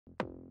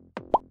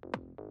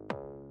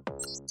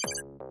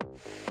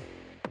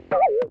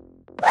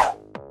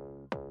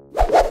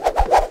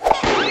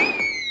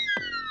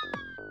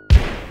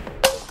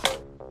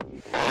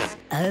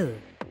Oh.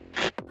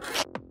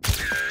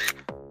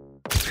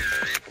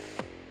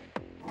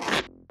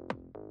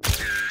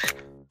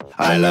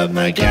 I love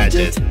my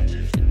gadget.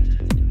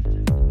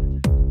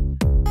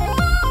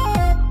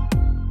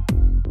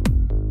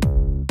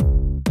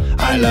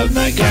 I love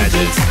my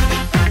gadget.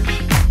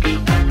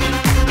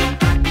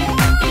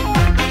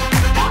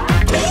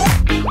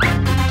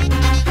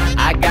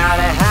 I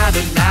gotta have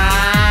it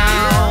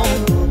now.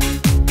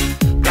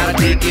 Gotta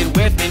take it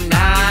with me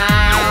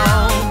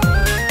now.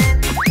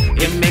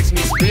 It makes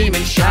me scream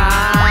and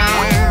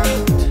shout,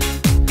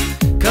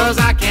 'cause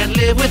I can't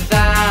live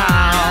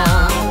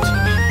without.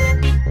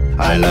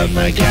 I love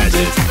my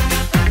gadget.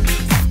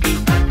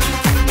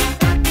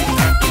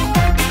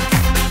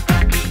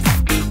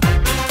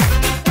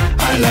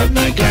 I love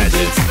my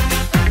gadget.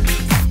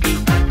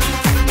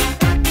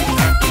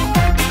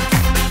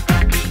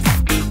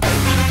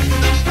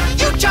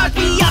 You charge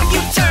me up,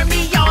 you turn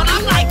me on,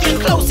 I'm like your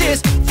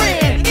closest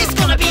friend. It's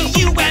gonna be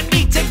you and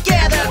me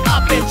together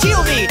up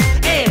until the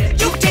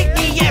end. You take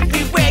me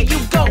everywhere you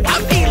go,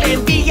 I'm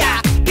feeling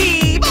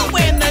VIP. But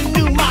when the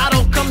new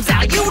model comes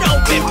out, you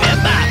don't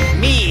remember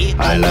me.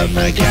 I love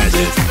my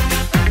gadget.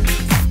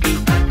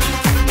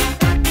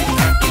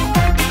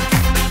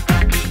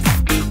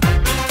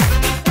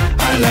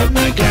 I love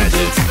my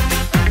gadget.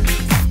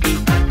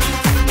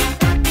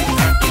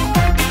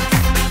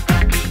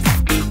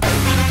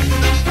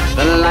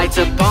 The lights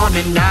up on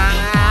me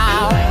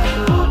now,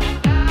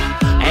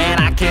 and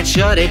I can't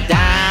shut it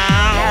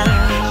down.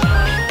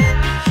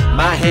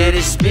 My head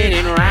is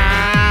spinning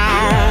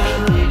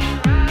round,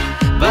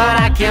 but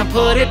I can't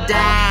put it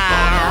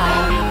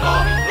down.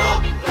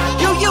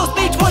 You use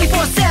me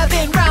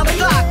 24/7, round the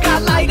clock, I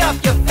light up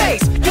your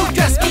face. You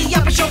dress me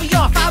up and show me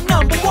off, I'm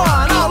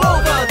 #1 all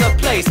over the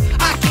place.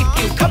 I keep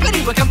you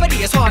company, but company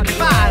is hard to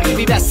find. We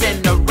be messing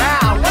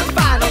around, one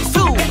final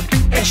zoom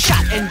and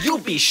shot, and you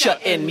be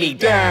shutting me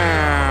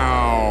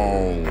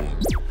down.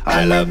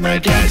 I love my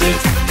gadget.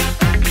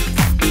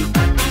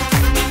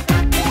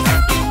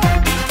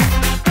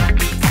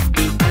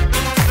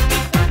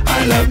 I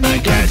love my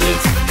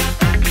gadget.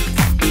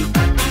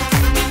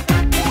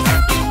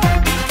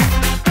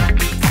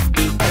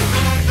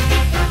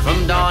 From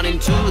dawn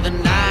into the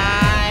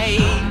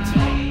night,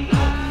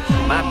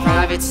 my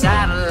private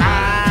satellite.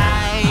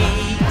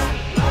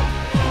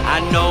 I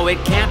know it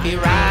can't be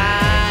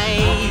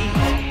right,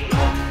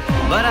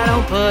 but I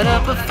don't put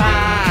up a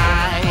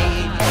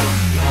fight.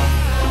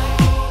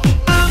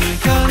 I'm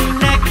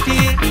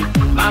connected,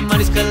 my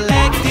money's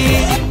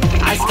collected.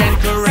 I stand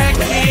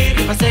corrected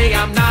if I say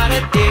I'm not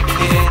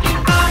addicted.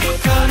 I'm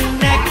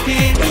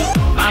connected,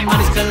 my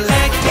money's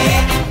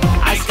collected.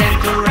 I stand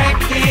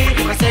corrected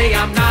if I say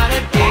I'm not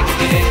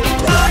addicted.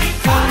 I'm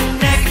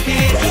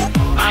connected,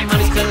 my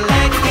money's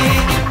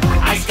collected.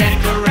 I stand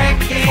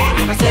corrected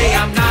if I say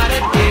I'm not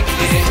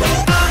addicted.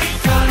 I'm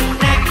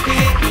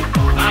connected,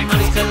 my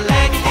money's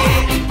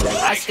collected.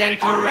 I stand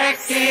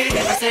corrected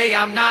if I say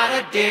I'm not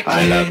addicted.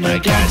 I love my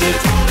gadget.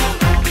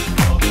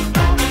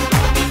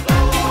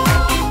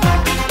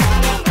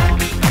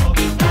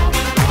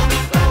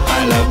 I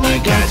love my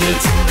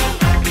gadget.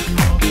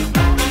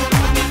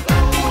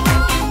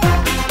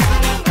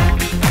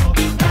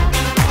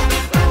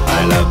 I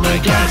love my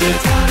gadget.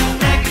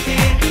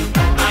 Connected,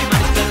 my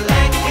money's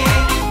collected.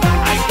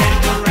 I stand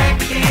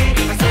corrected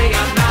if I say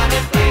I'm not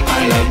addicted.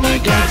 I love my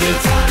gadget.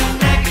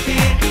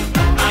 Connected,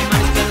 my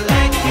money's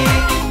collected.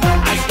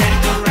 I stand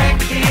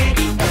corrected.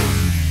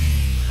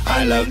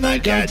 I love my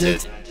gadget.